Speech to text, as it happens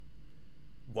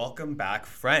Welcome back,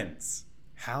 friends.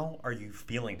 How are you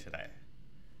feeling today?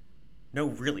 No,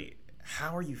 really,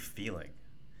 how are you feeling?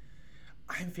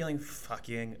 I'm feeling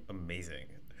fucking amazing.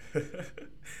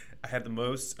 I had the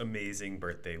most amazing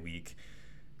birthday week,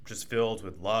 just filled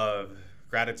with love,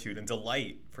 gratitude, and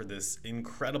delight for this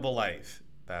incredible life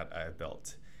that I've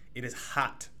built. It is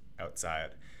hot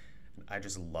outside, and I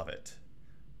just love it.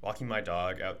 Walking my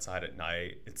dog outside at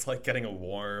night, it's like getting a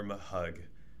warm hug.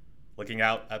 Looking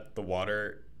out at the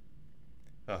water,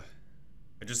 ugh,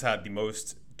 I just had the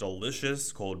most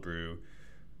delicious cold brew,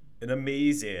 an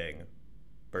amazing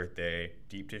birthday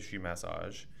deep tissue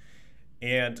massage,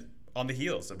 and on the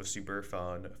heels of a super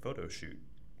fun photo shoot.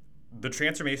 The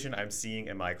transformation I'm seeing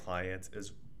in my clients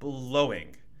is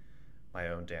blowing my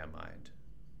own damn mind.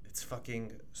 It's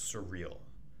fucking surreal.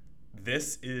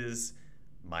 This is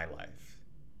my life.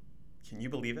 Can you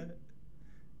believe it?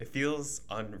 It feels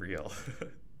unreal.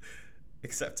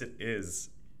 Except it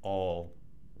is all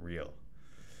real.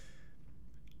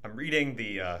 I'm reading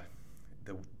the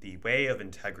Way of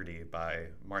Integrity by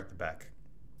Martha Beck.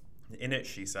 In it,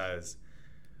 she says,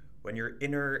 when your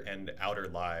inner and outer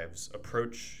lives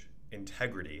approach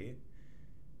integrity,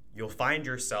 you'll find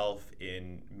yourself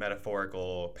in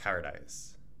metaphorical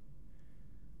paradise.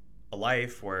 A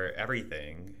life where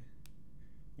everything,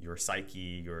 your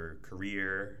psyche, your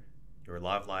career, your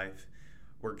love life,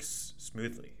 works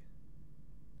smoothly.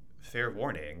 Fair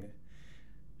warning,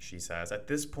 she says, at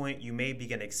this point you may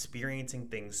begin experiencing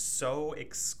things so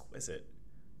exquisite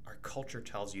our culture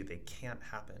tells you they can't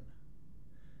happen.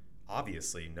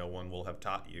 Obviously, no one will have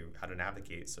taught you how to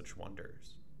navigate such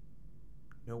wonders.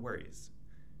 No worries.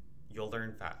 You'll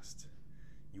learn fast.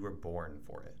 You were born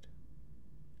for it.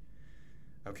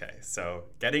 Okay, so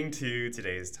getting to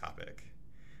today's topic.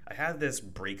 I had this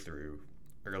breakthrough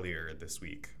earlier this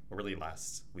week, or really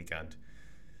last weekend,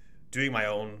 doing my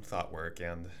own thought work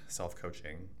and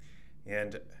self-coaching.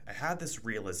 And I had this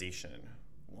realization,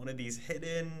 one of these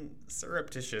hidden,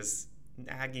 surreptitious,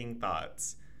 nagging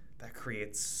thoughts that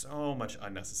creates so much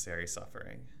unnecessary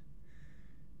suffering.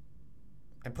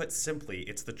 And put simply,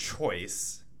 it's the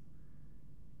choice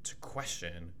to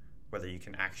question whether you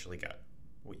can actually get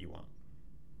what you want.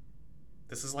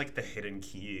 This is like the hidden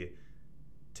key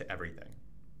to everything.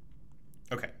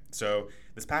 Okay, so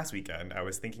this past weekend, I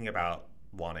was thinking about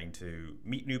wanting to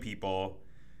meet new people,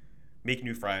 make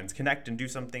new friends, connect, and do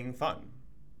something fun.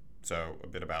 So, a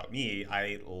bit about me,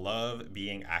 I love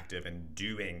being active and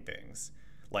doing things,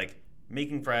 like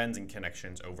making friends and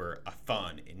connections over a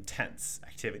fun, intense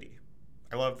activity.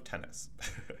 I love tennis.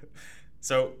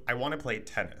 So, I want to play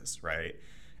tennis, right?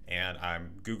 And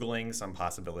I'm Googling some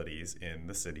possibilities in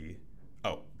the city.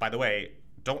 Oh, by the way,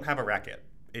 don't have a racket.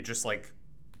 It just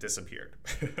disappeared.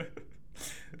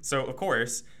 So, of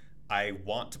course, I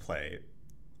want to play.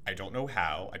 I don't know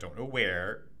how. I don't know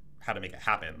where. How to make it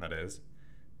happen, that is.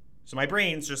 So my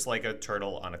brain's just like a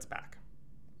turtle on its back.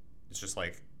 It's just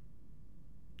like,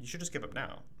 you should just give up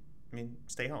now. I mean,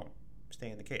 stay home.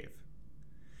 Stay in the cave.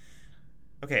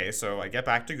 Okay, so I get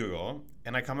back to Google,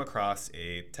 and I come across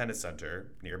a tennis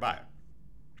center nearby.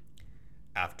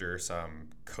 After some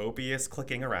copious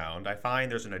clicking around, I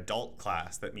find there's an adult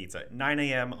class that meets at 9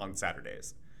 a.m. on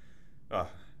Saturdays. Ugh.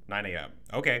 9 a.m.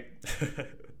 Okay.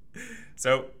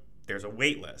 So there's a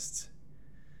wait list.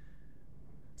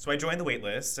 So I join the wait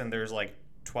list and there's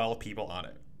 12 people on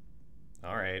it.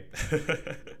 All right.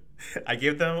 I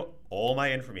give them all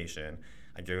my information.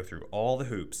 I go through all the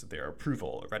hoops, their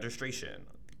approval, registration,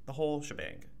 the whole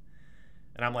shebang.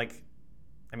 And I'm like,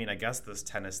 I guess this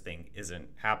tennis thing isn't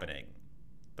happening.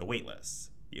 The wait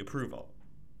list, the approval.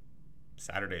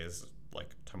 Saturday is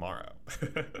tomorrow.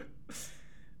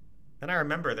 Then I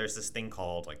remember there's this thing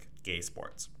called gay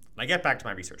sports. And I get back to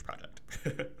my research project.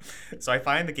 So I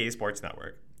find the Gay Sports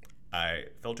Network. I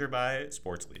filter by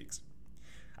sports leagues.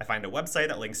 I find a website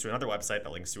that links to another website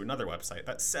that links to another website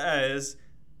that says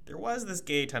there was this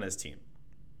gay tennis team.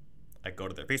 I go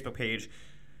to their Facebook page,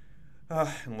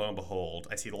 and lo and behold,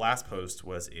 I see the last post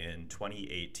was in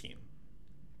 2018.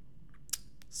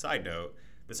 Side note,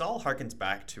 this all harkens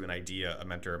back to an idea a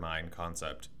mentor of mine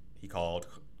concept he called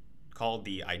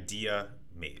the idea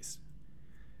maze.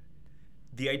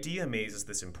 The idea maze is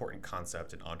this important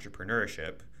concept in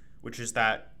entrepreneurship, which is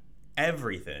that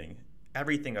everything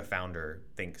a founder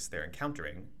thinks they're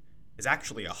encountering is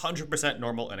actually 100%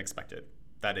 normal and expected.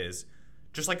 That is,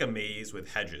 just like a maze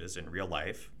with hedges in real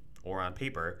life or on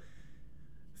paper,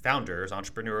 founders,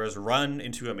 entrepreneurs run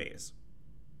into a maze.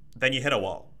 Then you hit a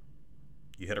wall.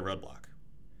 You hit a roadblock.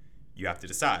 You have to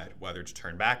decide whether to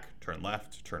turn back, turn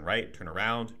left, turn right, turn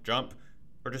around, jump,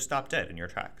 or just stop dead in your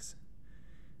tracks.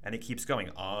 And it keeps going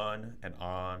on and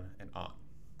on and on.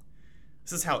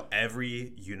 This is how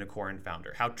every unicorn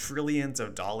founder, how trillions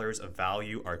of dollars of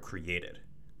value are created.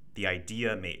 The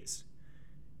idea maze.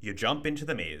 You jump into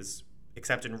the maze,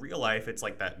 except in real life, it's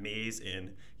like that maze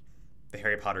in the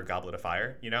Harry Potter Goblet of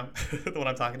Fire, you know? The one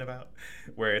I'm talking about?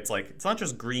 Where it's like, it's not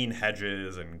just green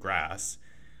hedges and grass,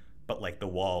 but like the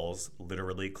walls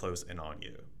literally close in on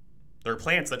you. There are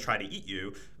plants that try to eat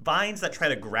you, vines that try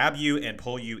to grab you and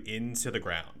pull you into the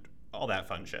ground. All that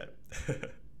fun shit.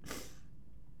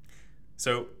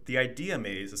 So the idea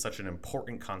maze is such an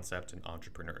important concept in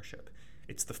entrepreneurship.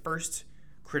 It's the first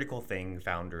critical thing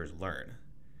founders learn.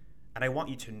 And I want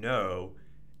you to know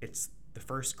it's the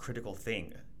first critical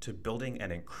thing to building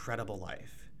an incredible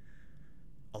life.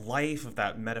 A life of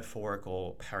that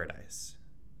metaphorical paradise.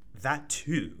 That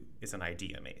too is an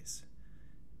idea maze.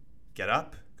 Get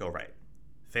up, go right.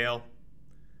 Fail.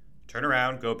 Turn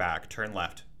around, go back, turn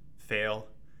left. Fail.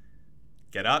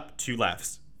 Get up, 2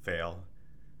 lefts. Fail.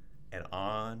 And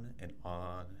on and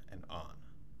on and on.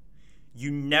 You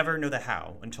never know the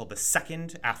how until the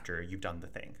second after you've done the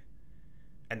thing.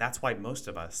 And that's why most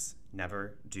of us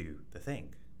never do the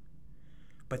thing.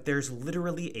 But there's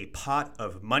literally a pot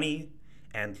of money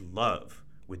and love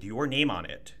with your name on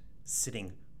it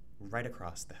sitting right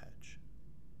across the hedge.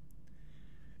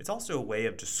 It's also a way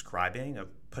of describing, of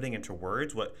putting into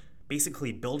words what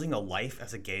basically building a life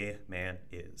as a gay man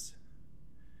is.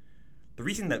 The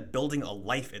reason that building a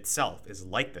life itself is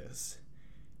like this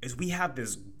is we have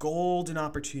this golden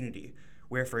opportunity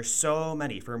where for so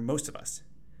many, for most of us,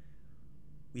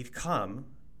 we've come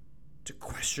to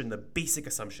question the basic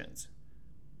assumptions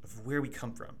of where we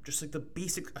come from. Just like the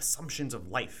basic assumptions of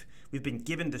life. We've been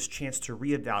given this chance to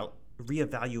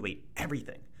reevaluate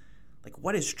everything. Like,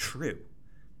 what is true?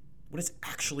 What is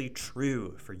actually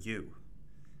true for you?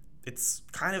 It's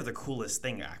kind of the coolest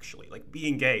thing, actually. Like,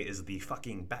 being gay is the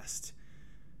fucking best.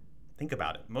 Think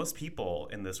about it. Most people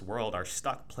in this world are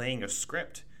stuck playing a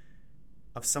script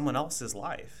of someone else's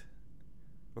life.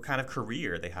 What kind of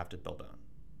career they have to build on.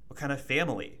 What kind of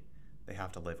family they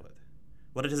have to live with.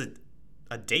 What does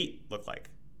a date look like?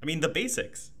 I mean, the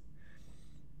basics.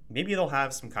 Maybe they'll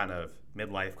have some kind of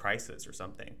midlife crisis or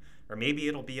something. Or maybe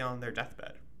it'll be on their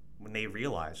deathbed when they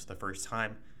realize for the first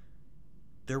time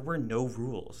there were no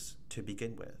rules to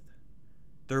begin with.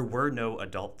 There were no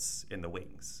adults in the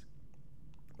wings.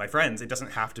 My friends, it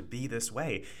doesn't have to be this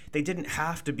way. They didn't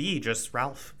have to be just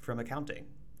Ralph from accounting.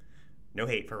 No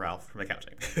hate for Ralph from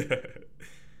accounting.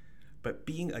 But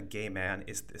being a gay man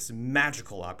is this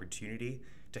magical opportunity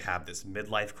to have this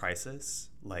midlife crisis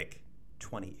like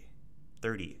 20,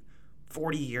 30,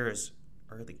 40 years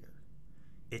earlier.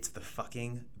 It's the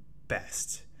fucking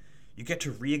best. You get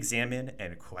to re-examine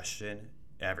and question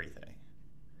everything.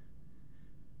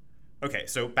 Okay,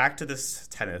 so back to this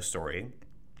tennis story.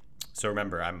 So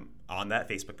remember, I'm on that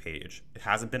Facebook page. It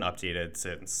hasn't been updated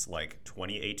since like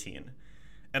 2018.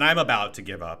 And I'm about to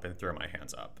give up and throw my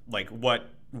hands up. Like, what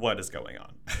is going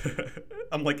on?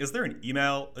 I'm like, is there an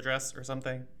email address or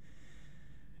something?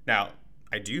 Now,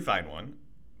 I do find one.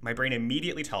 My brain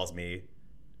immediately tells me,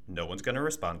 no one's going to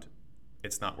respond.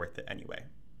 It's not worth it anyway.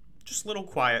 Just little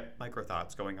quiet micro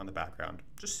thoughts going on in the background.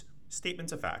 Just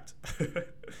statements of fact.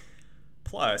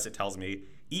 Plus, it tells me,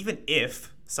 even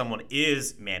if someone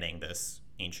is manning this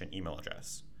ancient email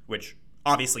address, which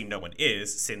obviously no one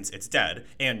is since it's dead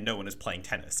and no one is playing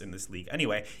tennis in this league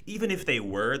anyway, even if they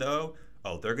were though,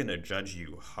 they're going to judge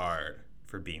you hard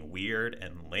for being weird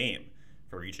and lame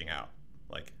for reaching out.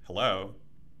 Like, hello,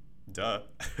 duh.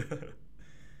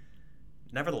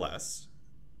 Nevertheless,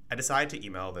 I decide to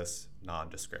email this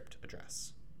nondescript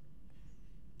address.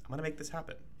 I'm going to make this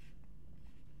happen.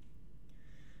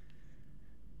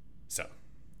 So,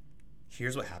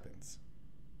 here's what happens.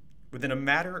 Within a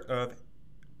matter of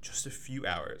just a few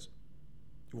hours,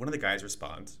 one of the guys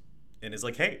responds and is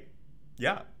like, hey,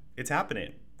 yeah, it's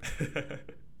happening.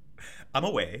 I'm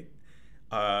away,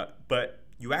 but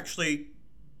you actually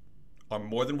are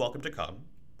more than welcome to come.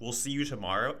 We'll see you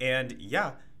tomorrow, and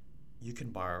yeah, you can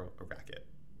borrow a racket.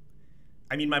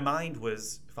 I mean, my mind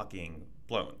was fucking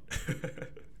blown.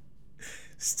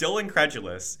 Still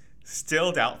incredulous,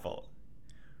 still doubtful.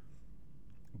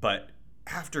 But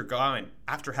after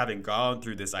having gone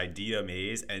through this idea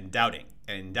maze and doubting,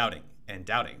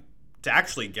 to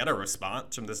actually get a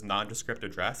response from this nondescript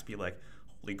address, be like,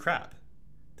 holy crap,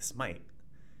 this might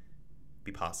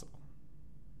be possible.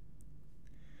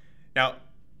 Now,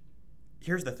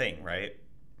 here's the thing, right?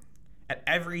 At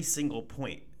every single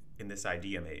point in this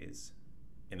idea maze,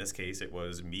 in this case, it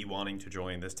was me wanting to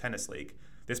join this tennis league.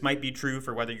 This might be true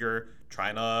for whether you're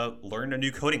trying to learn a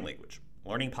new coding language,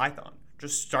 learning Python,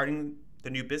 just starting the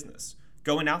new business,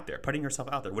 going out there, putting yourself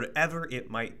out there, whatever it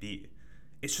might be.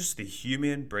 It's just the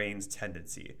human brain's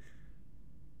tendency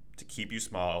to keep you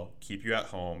small, keep you at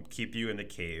home, keep you in the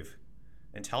cave,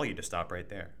 and tell you to stop right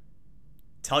there.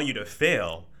 Tell you to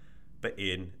fail, but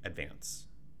in advance.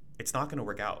 It's not going to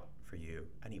work out for you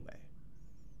anyway.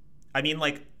 I mean,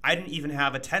 like, I didn't even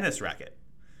have a tennis racket.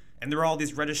 And there are all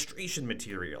these registration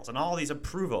materials and all these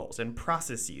approvals and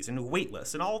processes and wait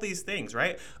lists and all these things,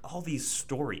 right? All these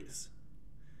stories.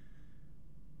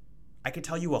 I could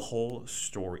tell you a whole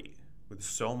story with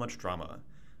so much drama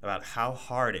about how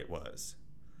hard it was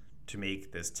to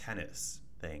make this tennis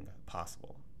thing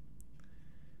possible.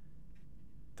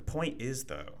 The point is,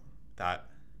 though, that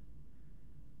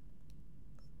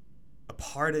a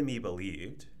part of me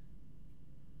believed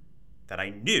that I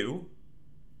knew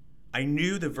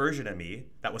the version of me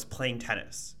that was playing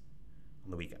tennis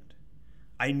on the weekend.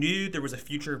 I knew there was a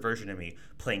future version of me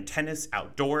playing tennis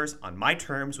outdoors on my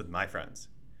terms with my friends.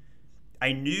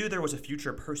 I knew there was a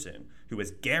future person who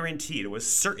was guaranteed, who was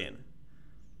certain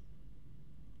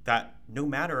that no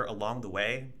matter along the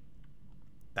way,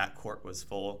 that court was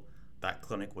full, that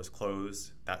clinic was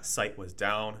closed, that site was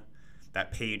down,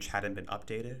 that page hadn't been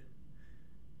updated,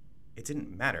 it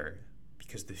didn't matter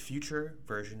because the future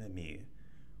version of me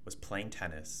was playing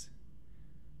tennis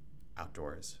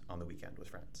outdoors on the weekend with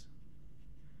friends.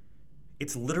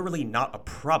 It's literally not a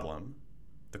problem,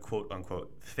 the quote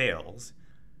unquote fails,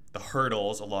 the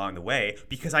hurdles along the way,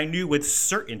 because I knew with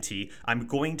certainty I'm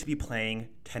going to be playing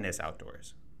tennis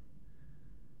outdoors.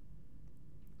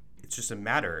 It's just a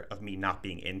matter of me not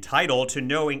being entitled to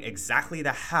knowing exactly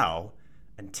the how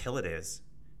until it is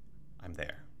I'm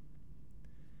there.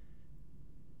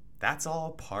 That's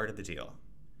all part of the deal.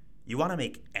 You want to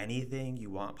make anything you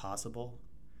want possible?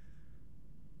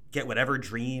 Get whatever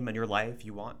dream in your life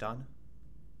you want done?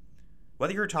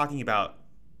 Whether you're talking about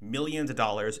millions of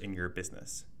dollars in your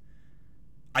business,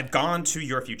 I've gone to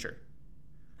your future.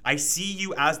 I see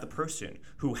you as the person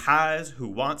who has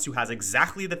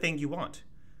exactly the thing you want.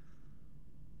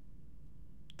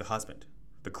 The husband,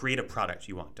 the creative product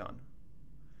you want done.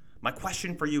 My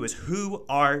question for you is, who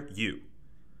are you?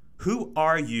 Who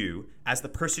are you as the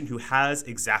person who has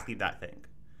exactly that thing?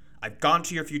 I've gone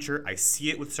to your future. I see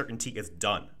it with certainty. It's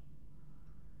done.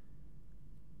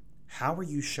 How are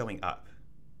you showing up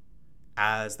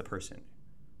as the person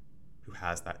who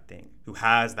has that thing, who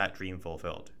has that dream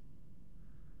fulfilled?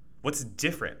 What's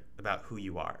different about who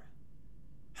you are?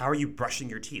 How are you brushing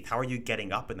your teeth? How are you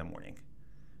getting up in the morning?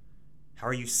 How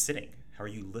are you sitting? How are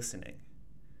you listening?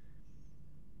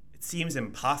 It seems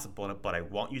impossible, but I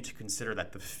want you to consider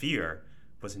that the fear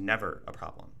was never a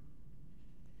problem.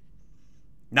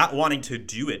 Not wanting to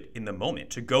do it in the moment,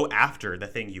 to go after the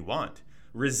thing you want,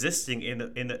 resisting in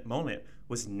the moment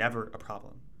was never a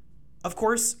problem. Of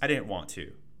course, I didn't want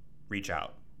to reach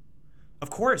out.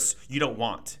 Of course, you don't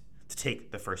want to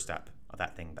take the first step of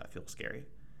that thing that feels scary.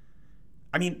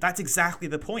 I mean, that's exactly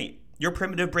the point. Your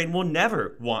primitive brain will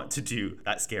never want to do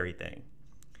that scary thing.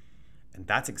 And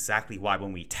that's exactly why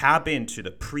when we tap into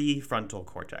the prefrontal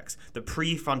cortex, the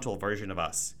prefrontal version of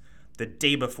us, the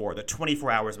day before, the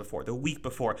 24 hours before, the week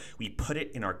before, we put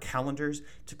it in our calendars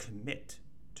to commit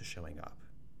to showing up.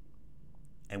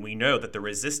 And we know that the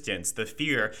resistance, the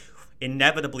fear,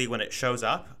 inevitably when it shows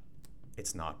up,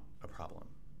 it's not a problem.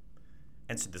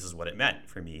 And so this is what it meant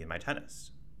for me in my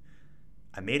tennis.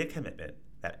 I made a commitment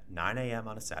that at 9 a.m.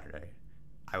 on a Saturday,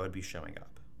 I would be showing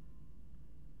up.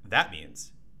 That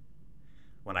means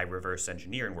when I reverse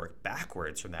engineer and work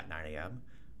backwards from that 9 a.m.,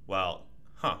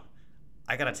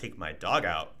 I gotta take my dog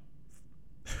out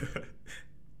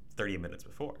 30 minutes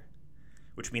before,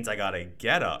 which means I gotta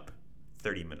get up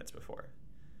 30 minutes before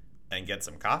and get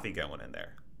some coffee going in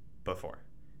there before.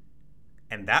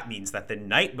 And that means that the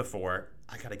night before,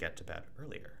 I gotta get to bed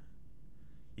earlier.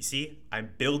 You see,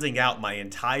 I'm building out my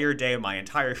entire day, my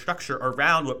entire structure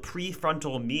around what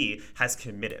prefrontal me has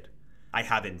committed. I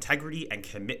have integrity and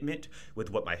commitment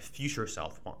with what my future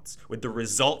self wants, with the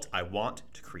result I want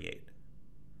to create.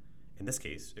 In this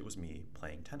case, it was me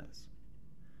playing tennis.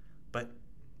 But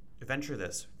venture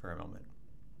this for a moment.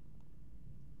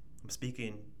 I'm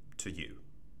speaking to you.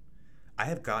 I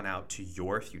have gone out to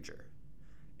your future,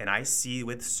 and I see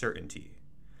with certainty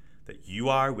that you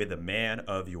are with the man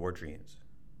of your dreams.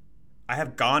 I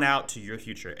have gone out to your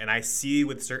future, and I see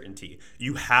with certainty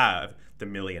you have the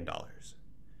 $1 million.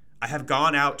 I have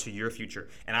gone out to your future,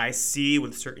 and I see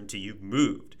with certainty you've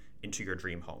moved into your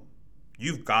dream home.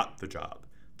 You've got the job,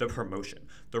 the promotion,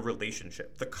 the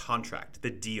relationship, the contract,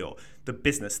 the deal, the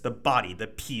business, the body, the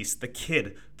peace, the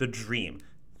kid, the dream.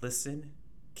 Listen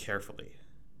carefully.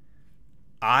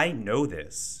 I know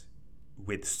this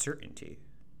with certainty.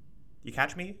 You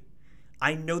catch me?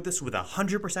 I know this with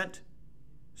 100%,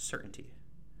 certainty.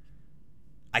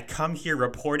 I come here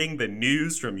reporting the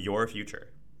news from your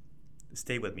future.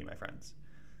 Stay with me, my friends.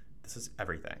 This is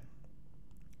everything.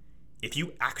 If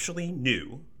you actually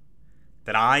knew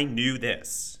that I knew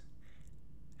this,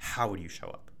 how would you show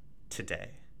up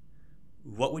today?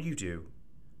 What would you do?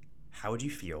 How would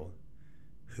you feel?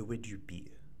 Who would you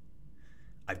be?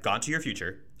 I've gone to your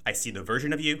future. I see the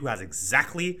version of you who has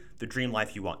exactly the dream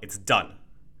life you want. It's done.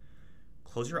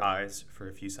 Close your eyes for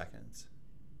a few seconds.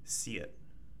 See it.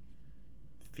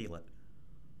 Feel it.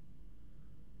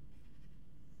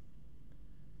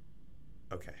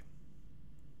 Okay.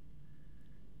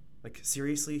 Like,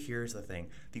 seriously, here's the thing.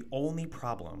 The only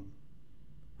problem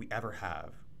we ever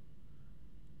have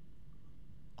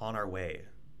on our way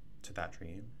to that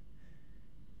dream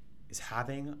is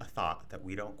having a thought that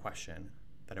we don't question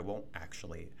that it won't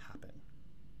actually happen.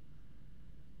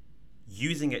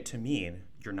 Using it to mean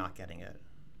you're not getting it.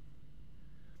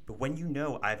 But when you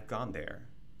know I've gone there,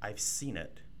 I've seen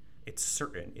it, it's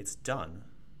certain, it's done.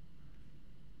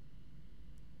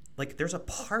 Like, there's a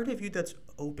part of you that's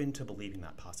open to believing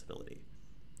that possibility,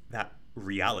 that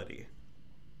reality.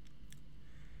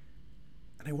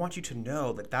 And I want you to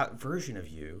know that that version of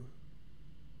you,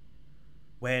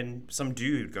 when some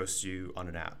dude ghosted you on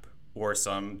an app, or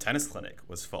some tennis clinic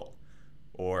was full,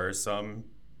 or some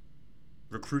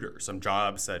recruiter, some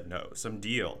job said no, some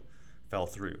deal fell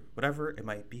through, whatever it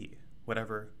might be,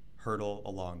 whatever hurdle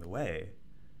along the way,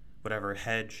 whatever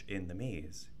hedge in the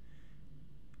maze,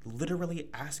 literally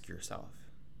ask yourself,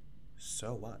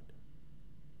 so what?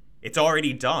 It's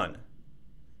already done.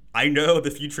 I know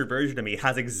the future version of me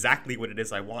has exactly what it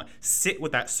is I want. Sit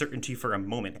with that certainty for a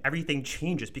moment. Everything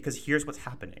changes because here's what's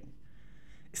happening.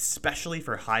 Especially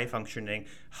for high-functioning,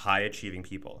 high-achieving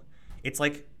people. It's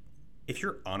like, if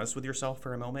you're honest with yourself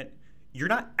for a moment, you're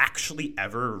not actually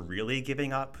ever really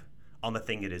giving up on the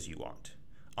thing it is you want,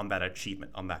 on that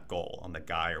achievement, on that goal, on the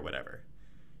guy or whatever.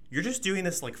 You're just doing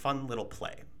this like fun little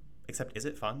play. Except, is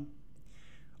it fun?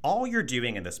 All you're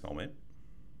doing in this moment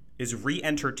is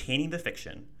re-entertaining the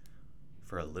fiction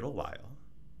for a little while,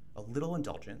 a little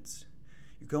indulgence.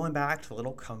 You're going back to the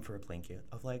little comfort blanket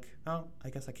of like, oh, I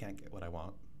guess I can't get what I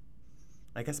want.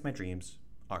 I guess my dreams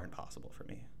aren't possible for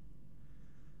me.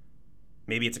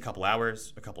 Maybe it's a couple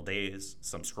hours, a couple days,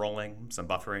 some scrolling, some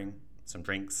buffering, some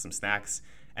drinks, some snacks,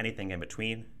 anything in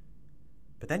between.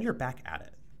 But then you're back at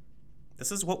it.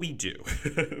 This is what we do.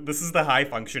 This is the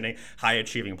high-functioning,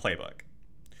 high-achieving playbook.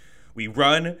 We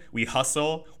run, we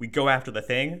hustle, we go after the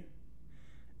thing,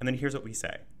 and then here's what we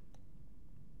say.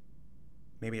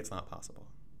 Maybe it's not possible.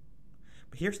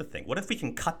 But here's the thing. What if we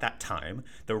can cut that time,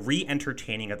 the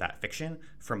re-entertaining of that fiction,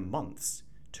 from months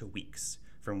to weeks,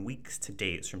 from weeks to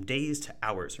days, from days to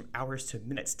hours, from hours to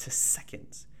minutes to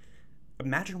seconds?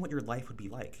 Imagine what your life would be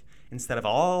like instead of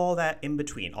all that in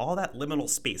between, all that liminal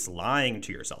space lying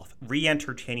to yourself,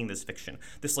 re-entertaining this fiction,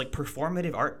 this like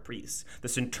performative art piece,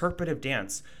 this interpretive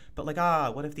dance. But like,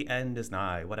 what if the end is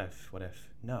nigh? What if?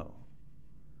 No.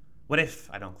 What if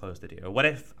I don't close the deal? What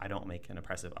if I don't make an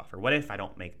impressive offer? What if I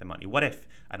don't make the money? What if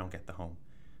I don't get the home?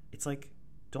 It's like,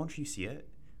 don't you see it?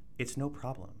 It's no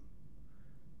problem.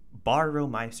 Borrow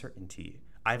my certainty.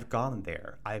 I've gone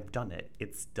there. I've done it.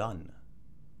 It's done.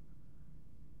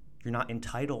 You're not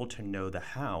entitled to know the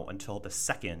how until the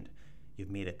second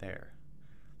you've made it there.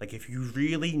 Like, if you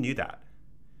really knew that,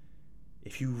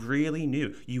 if you really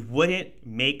knew, you wouldn't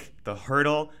make the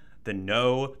hurdle, the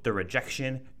no, the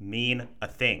rejection mean a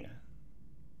thing.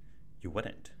 You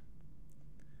wouldn't.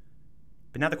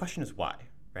 But now the question is why,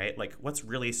 right? Like, what's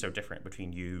really so different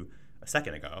between you a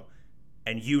second ago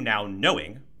and you now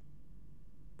knowing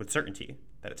with certainty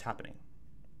that it's happening?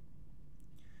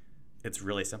 It's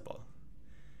really simple.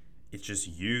 It's just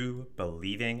you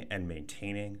believing and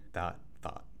maintaining that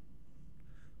thought.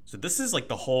 So this is like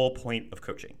the whole point of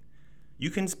coaching. You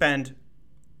can spend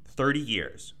 30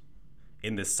 years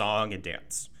in this song and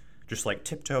dance, just like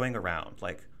tiptoeing around,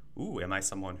 like, ooh, am I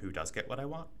someone who does get what I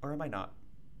want or am I not?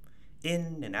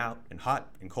 In and out and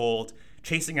hot and cold,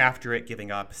 chasing after it,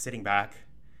 giving up, sitting back.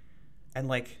 And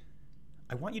like,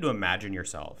 I want you to imagine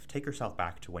yourself, take yourself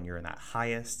back to when you're in that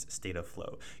highest state of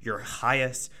flow, your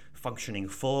highest functioning,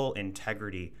 full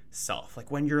integrity self. Like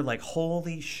when you're like,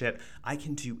 holy shit, I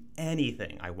can do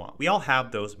anything I want. We all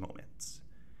have those moments.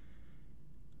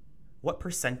 What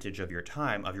percentage of your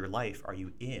time, of your life, are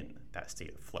you in that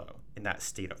state of flow, in that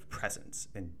state of presence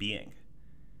and being?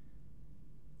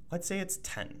 Let's say it's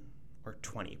 10 or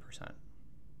 20%,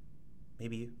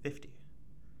 maybe 50.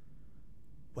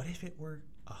 What if it were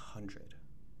 100?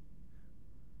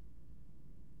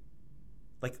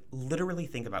 Like, literally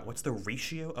think about what's the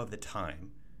ratio of the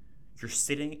time you're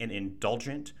sitting in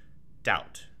indulgent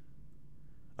doubt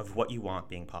of what you want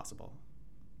being possible.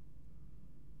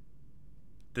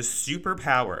 The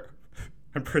superpower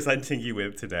I'm presenting you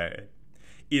with today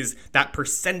is that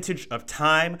percentage of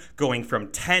time going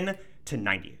from 10 to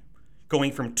 90,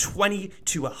 going from 20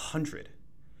 to 100,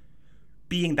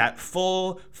 being that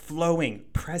full, flowing,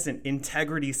 present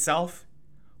integrity self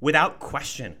without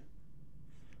question,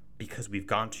 because we've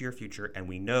gone to your future and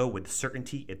we know with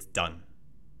certainty it's done.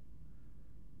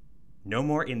 No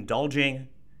more indulging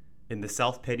in the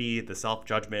self-pity, the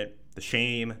self-judgment, the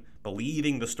shame,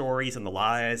 believing the stories and the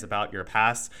lies about your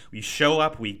past. We show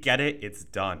up, we get it, it's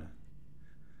done.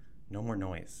 No more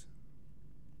noise.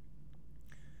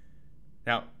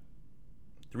 Now,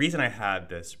 the reason I had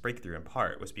this breakthrough in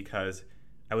part was because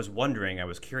I was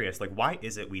curious, why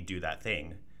is it we do that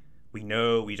thing we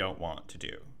know we don't want to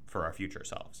do for our future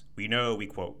selves? We know we,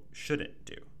 quote, shouldn't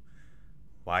do.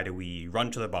 Why do we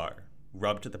run to the bar,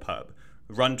 rub to the pub,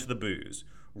 run to the booze,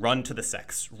 run to the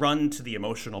sex, run to the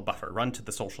emotional buffer, run to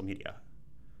the social media?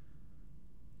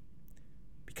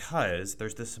 Because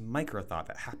there's this micro thought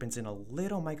that happens in a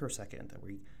little microsecond that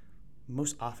we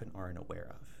most often aren't aware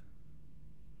of.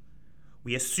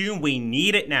 We assume we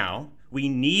need it now. We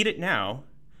need it now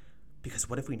because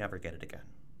what if we never get it again?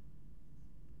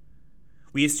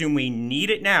 We assume we need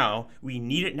it now. We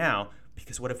need it now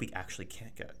because what if we actually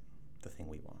can't get the thing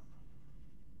we want?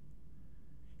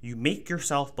 You make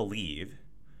yourself believe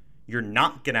you're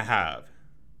not going to have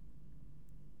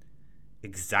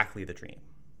exactly the dream.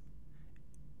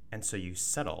 And so you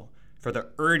settle for the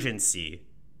urgency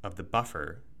of the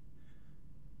buffer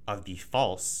of the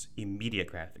false immediate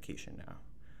gratification now.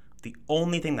 The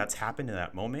only thing that's happened in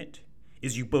that moment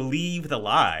is you believe the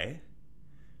lie.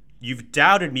 You've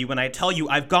doubted me when I tell you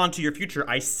I've gone to your future.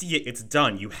 I see it. It's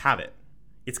done. You have it.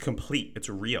 It's complete. It's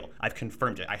real. I've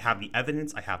confirmed it. I have the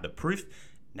evidence. I have the proof.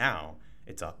 Now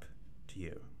it's up to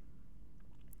you.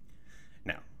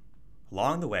 Now,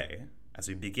 along the way, as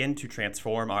we begin to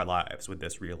transform our lives with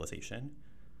this realization,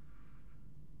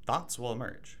 thoughts will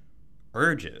emerge.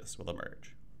 Urges will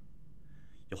emerge.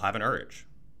 You'll have an urge.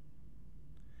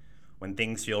 When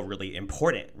things feel really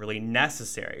important, really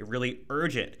necessary, really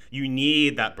urgent, you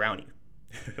need that brownie,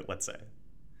 let's say.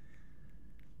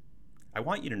 I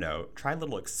want you to know, try a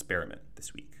little experiment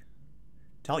this week.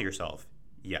 Tell yourself,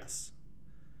 yes,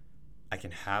 I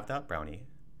can have that brownie.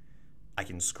 I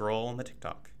can scroll on the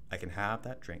TikTok. I can have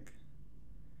that drink.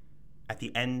 At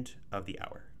the end of the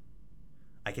hour,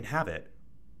 I can have it.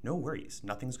 No worries.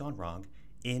 Nothing's gone wrong.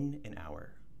 In an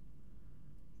hour.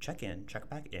 Check in, check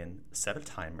back in, set a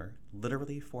timer,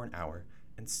 literally for an hour,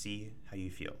 and see how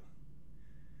you feel.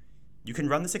 You can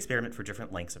run this experiment for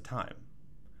different lengths of time.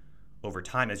 Over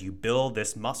time, as you build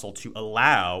this muscle to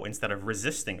allow instead of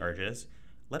resisting urges,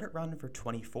 let it run for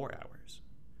 24 hours.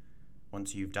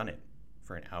 Once you've done it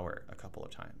for an hour a couple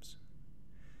of times.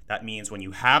 That means when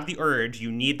you have the urge,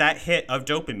 you need that hit of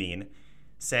dopamine,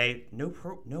 say, no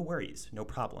worries, no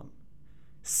problem.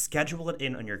 Schedule it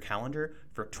in on your calendar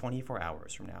for 24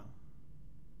 hours from now.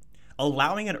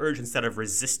 Allowing an urge instead of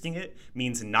resisting it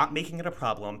means not making it a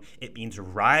problem. It means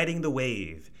riding the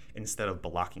wave instead of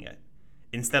blocking it.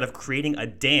 Instead of creating a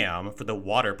dam for the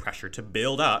water pressure to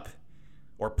build up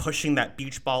or pushing that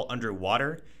beach ball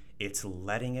underwater, it's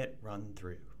letting it run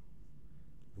through,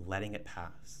 letting it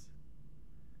pass.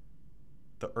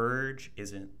 The urge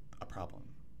isn't a problem.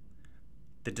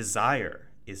 The desire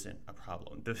isn't a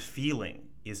problem. The feeling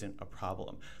isn't a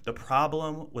problem. The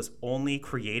problem was only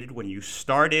created when you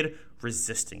started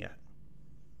resisting it.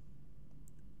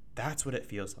 That's what it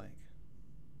feels like.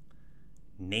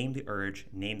 Name the urge,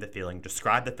 name the feeling,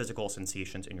 describe the physical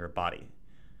sensations in your body.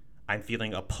 I'm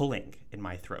feeling a pulling in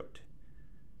my throat,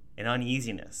 an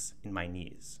uneasiness in my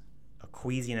knees, a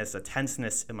queasiness, a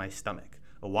tenseness in my stomach,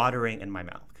 a watering in my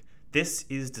mouth. This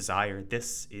is desire.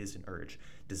 This is an urge.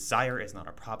 Desire is not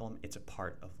a problem. It's a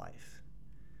part of life.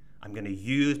 I'm going to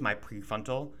use my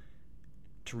prefrontal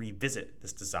to revisit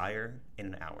this desire in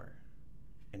an hour,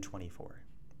 in 24.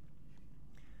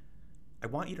 I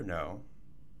want you to know,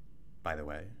 by the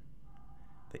way,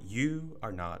 that you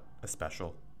are not a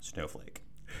special snowflake.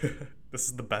 This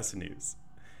is the best news.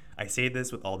 I say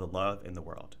this with all the love in the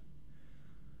world.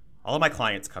 All of my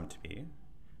clients come to me,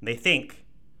 and they think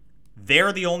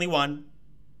they're the only one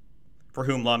for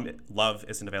whom love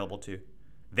isn't available to.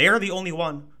 They're the only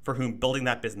one for whom building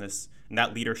that business and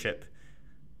that leadership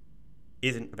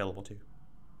isn't available to.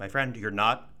 My friend, you're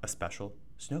not a special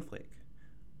snowflake.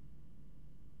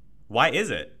 Why is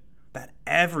it that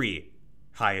every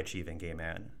high-achieving gay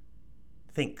man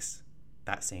thinks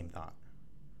that same thought?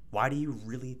 Why do you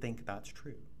really think that's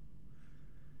true?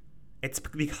 It's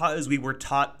because we were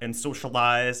taught and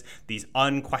socialized these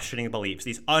unquestioning beliefs,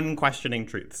 these unquestioning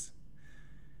truths.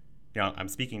 I'm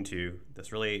speaking to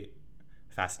this really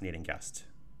fascinating guest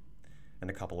in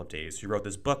a couple of days who wrote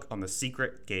this book on the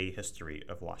secret gay history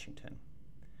of Washington.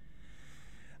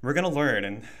 We're going to learn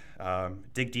and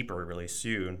dig deeper really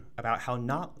soon about how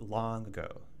not long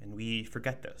ago, and we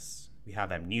forget this, we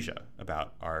have amnesia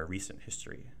about our recent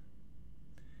history.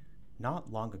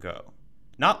 Not long ago,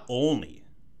 not only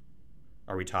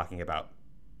are we talking about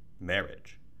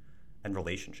marriage and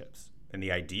relationships and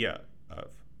the idea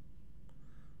of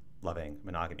loving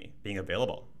monogamy being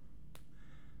available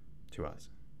to us.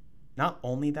 Not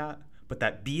only that, but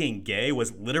that being gay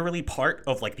was literally part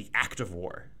of the act of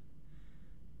war.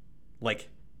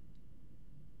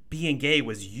 Being gay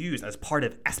was used as part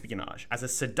of espionage, as a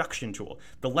seduction tool.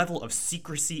 The level of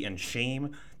secrecy and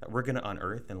shame that we're going to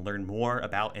unearth and learn more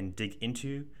about and dig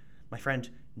into, my friend,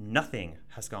 nothing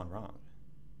has gone wrong.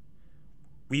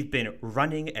 We've been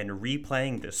running and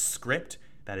replaying this script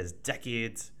that is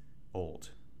decades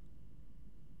old.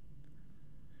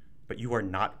 But you are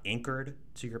not anchored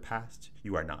to your past.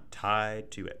 You are not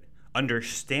tied to it.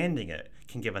 Understanding it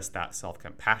can give us that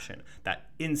self-compassion, that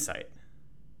insight.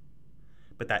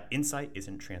 But that insight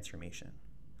isn't transformation.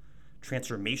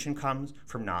 Transformation comes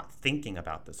from not thinking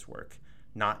about this work,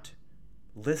 not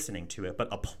listening to it, but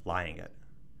applying it,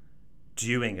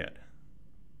 doing it.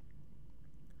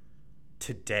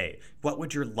 Today, what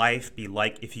would your life be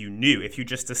like if you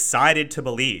just decided to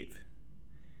believe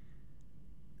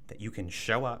that you can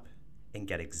show up and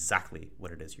get exactly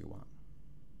what it is you want?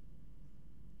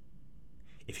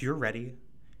 If you're ready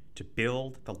to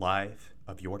build the life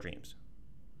of your dreams,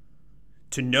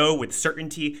 to know with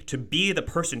certainty, to be the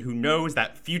person who knows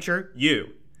that future you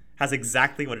has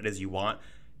exactly what it is you want,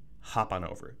 hop on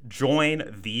over. Join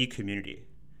the community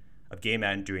of gay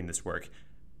men doing this work.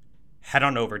 Head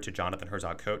on over to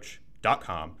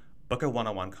jonathanherzogcoach.com, book a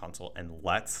one-on-one consult, and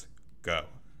let's go.